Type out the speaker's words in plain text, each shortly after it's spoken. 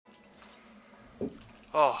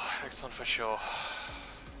Oh, excellent for sure.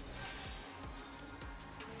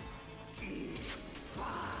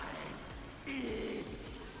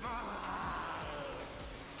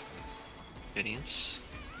 Idiots.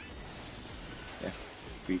 Yeah.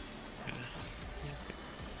 Agree.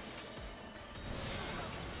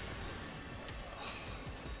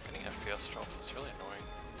 Getting FPS drops is really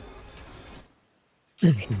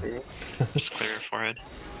annoying. Just clear your forehead.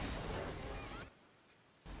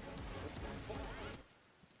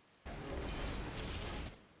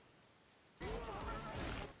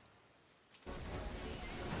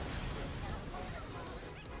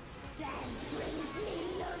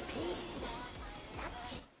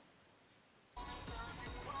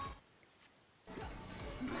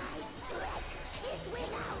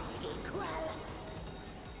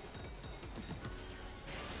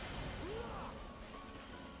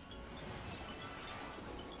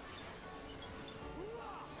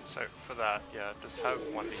 So for that, yeah, just have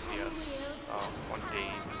one DPS, one D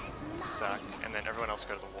sack, and then everyone else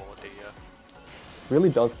go to the wall of D, yeah. Really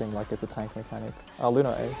does seem like it's a tank mechanic. Luna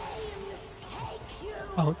A.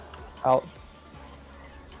 Out. Out.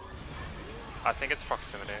 I think it's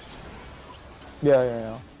proximity.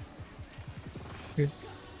 Yeah. Good.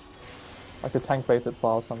 Like a tank baited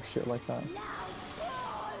file, some shit like that.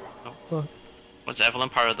 Oh. Was Evelyn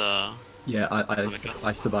part of the... Yeah,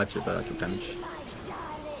 I survived it, but I took damage.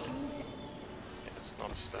 Yeah, it's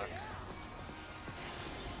not a stack.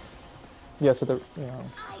 Yeah, so the yeah.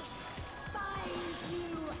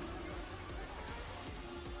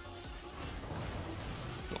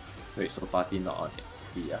 Wait, so party not on it.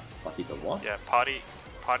 Yeah, party the wall? Yeah, party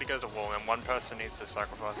goes to wall, and one person needs to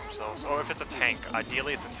sacrifice themselves. Or if it's a tank,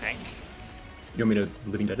 ideally it's a tank. You want me to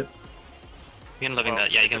living dead it? You can living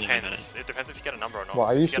that. Yeah, you can living that. It depends if you get a number or not. Well,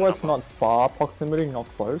 are you sure it's not far proximity, not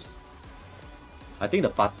close? I think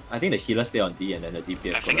the healer stay on D and then the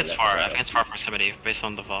DPS. I think it's far. I think it's far proximity based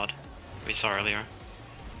on the VOD we saw earlier.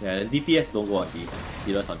 Yeah, the DPS don't go on D.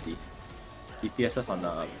 Healers on D. DPS on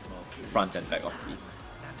the front and back of D.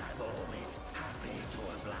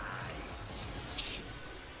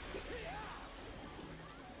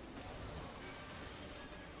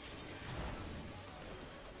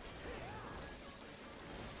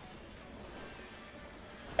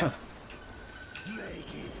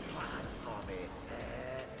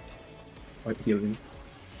 What healing?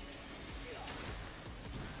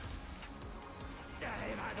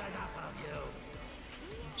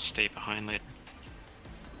 Stay behind later.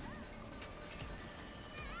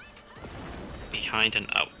 Behind and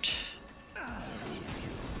out.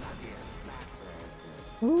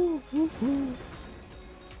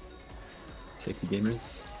 Safety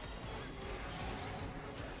gamers.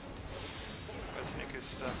 Where's Niku's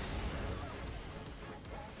stuff?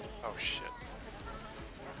 Oh shit.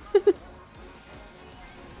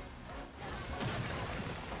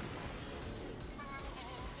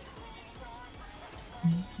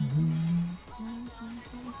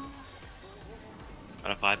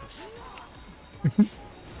 Got a vibe.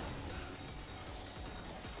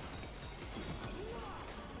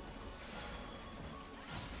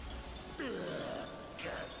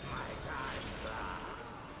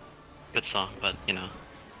 Good song, but you know.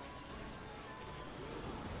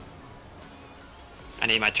 I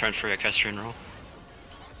need my turn for equestrian roll.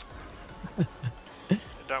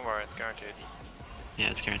 Don't worry, it's guaranteed. Yeah,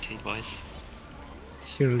 it's guaranteed, boys.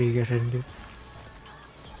 Surely guaranteed.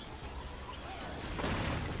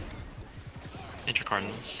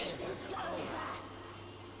 Intercardinals.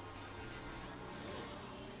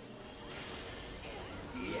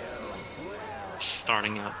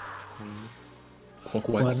 Starting up.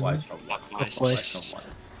 Clockwise. Clockwise.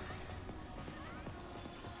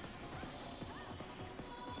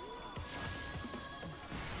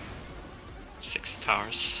 6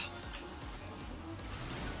 towers.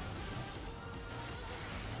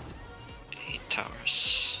 8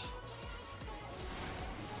 towers.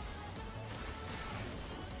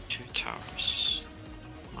 2 towers.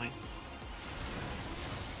 9.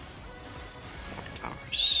 4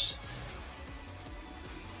 towers.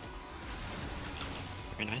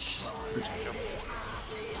 Very nice.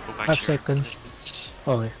 Go back 5 to your seconds. positions.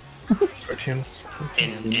 Oh, yeah. Proteins.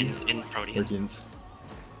 In Protean. Proteins.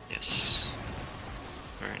 Yes.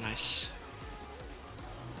 Very nice.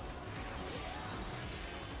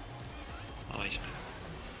 Oh, he's...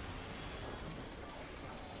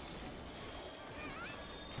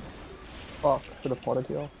 Fuck, should have potted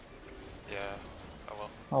here. Yeah. Oh well.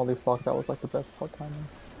 Holy fuck, that was like the best pot timing.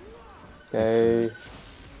 Okay.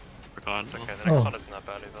 Forgot. It's okay, the next Oh. one isn't that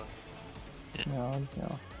bad either. Yeah.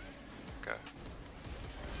 Okay.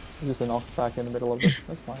 Just a knock back in the middle of it.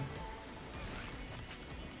 That's fine.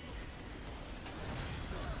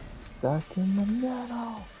 Stuck in the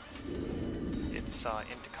middle. It's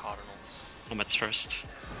into Cardinals. Omits first.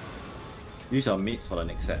 Use your mids for the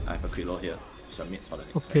next set. I have a crit low here. Use your mids for the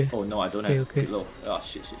next Okay. set. Oh no, I don't Okay, have okay. crit low. Oh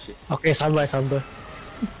shit. Okay, sambar.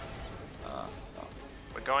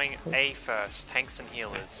 We're going A first, tanks and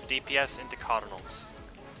healers. DPS into Cardinals.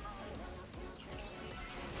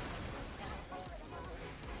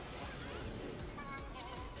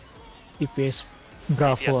 DPS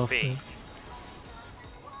Bravo DPS B. after.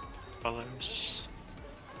 Follows.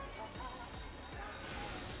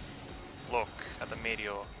 Look at the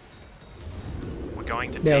meteor. We're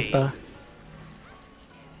going to Delta. D.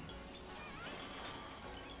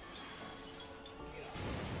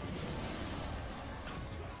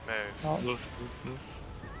 Move. Oh, Move.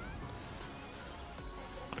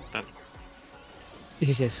 Like that. This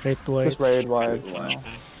is just red to white. just raid wide. Flashbang.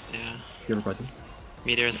 Yeah. Healer present.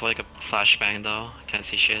 Meteor's like a flashbang though. Can't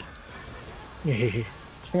see shit. Yeah. I think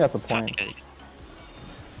that's the It's hard to point. get.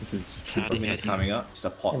 This is It's hard to 2 minutes get. coming up. It's a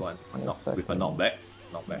pot one. Yeah, Not with a second. knockback.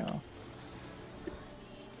 Knockback. Yeah.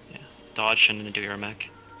 Yeah. Dodge and then do your mech.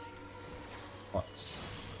 Pots.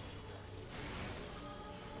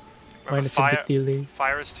 Remember, Minus a bit delay.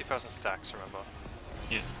 fire is 2,000 stacks, remember?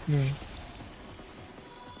 Yeah.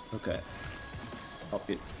 Okay. Top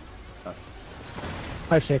it. That's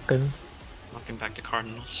 5 seconds. Knocking back the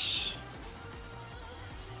Cardinals.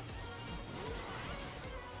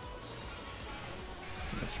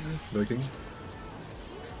 lurking.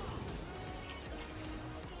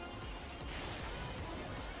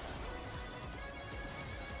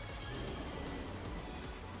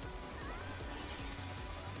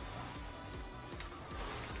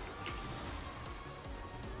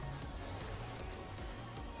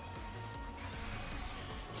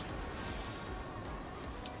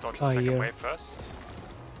 Dodge the second yeah. wave first.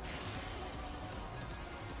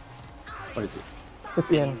 What is it? It's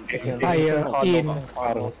in. It's in. Fire Cardinals in. and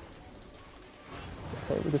Cardinals.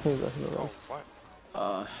 Okay, we just need to heal Oh, those. what?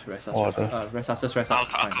 Rest Oh, us. Rest us. I'll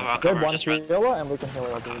Get cover. one Just rest. healer and we can heal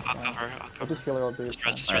our dudes. I'll cover. I'll We'll cover. just heal our dudes. Just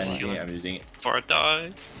rest, just I'm rest. using it. Healer. I'm using it. Before it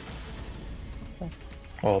dies.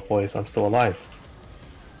 Oh boys, I'm still alive.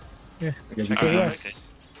 Okay, Okay, yes.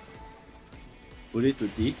 yes. Pull it to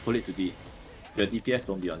D. Pull it to D. The DPS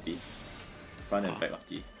don't be on D. Front and back of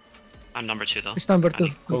D. I'm number 2 though. It's number 2.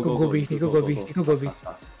 Go, Nico go B. Nico go B. Nico go B. Fast,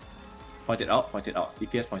 fast. Point it out. Point it out.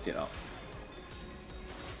 DPS point it out.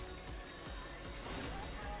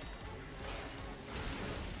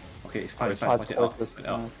 Okay, it's fine. It's fine. Point it out. Point it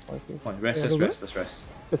out. Point. Rest. Yeah, Just go rest. Just rest.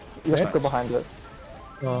 It's, you have to go fine. behind it.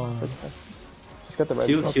 Oh. Just get the red.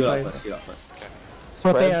 Heal. Heal up fine. first. Heal up first.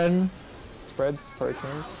 Protean. Spreads,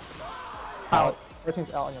 hurricanes. Out.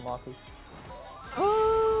 Hurricanes out on your markers.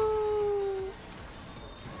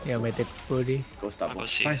 Yeah, my dead body. Go start. I'll go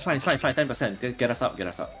It's see. fine. It's fine. It's fine. 10%. Get us up. Get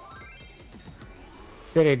us up.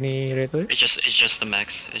 Is there any red white? It's just the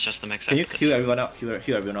max. It's just the max. Can you after heal this. everyone up? Heal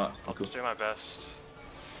everyone up. I'll Cool. just do my best.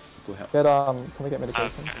 Go help. Get can we get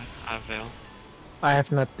medication? I have Veil. I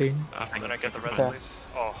have nothing. Can I get the res, Okay. please?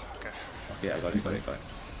 Oh, okay. Okay, I got it.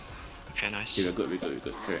 Okay, nice. Okay, we're good.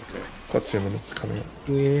 Correct. Got 2 minutes coming up.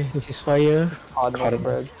 Okay, this is fire. Cardinals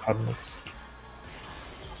Cardinals. spread. Cardinals.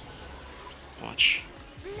 Watch.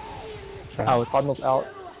 Out. Cardinals out.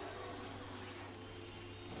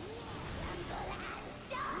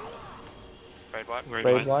 Raid wide. Raid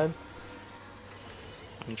Raid wide. wide.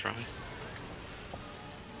 I'm trying.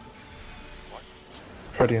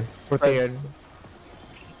 Freudian. Protean.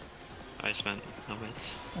 I spent no bits.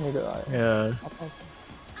 I need to Yeah.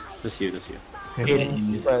 Just heal.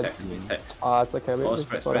 in spread. Text. It's okay. We Oh, just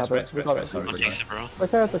spread. got it. We got it. Sorry. I'll fix it, bro. It's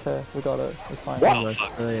okay. It's okay. We got it. It's fine. Oh,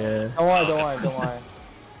 fuck. Yeah. Don't worry.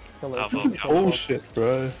 Kill Oh, it. fuck. This is bullshit,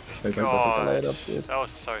 bro. God, Laid up, dude. that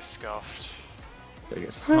was so scuffed.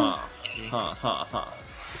 Ha. Easy. Ha.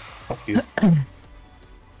 Fuck you.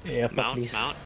 Yeah, fuck Mount, this. mount.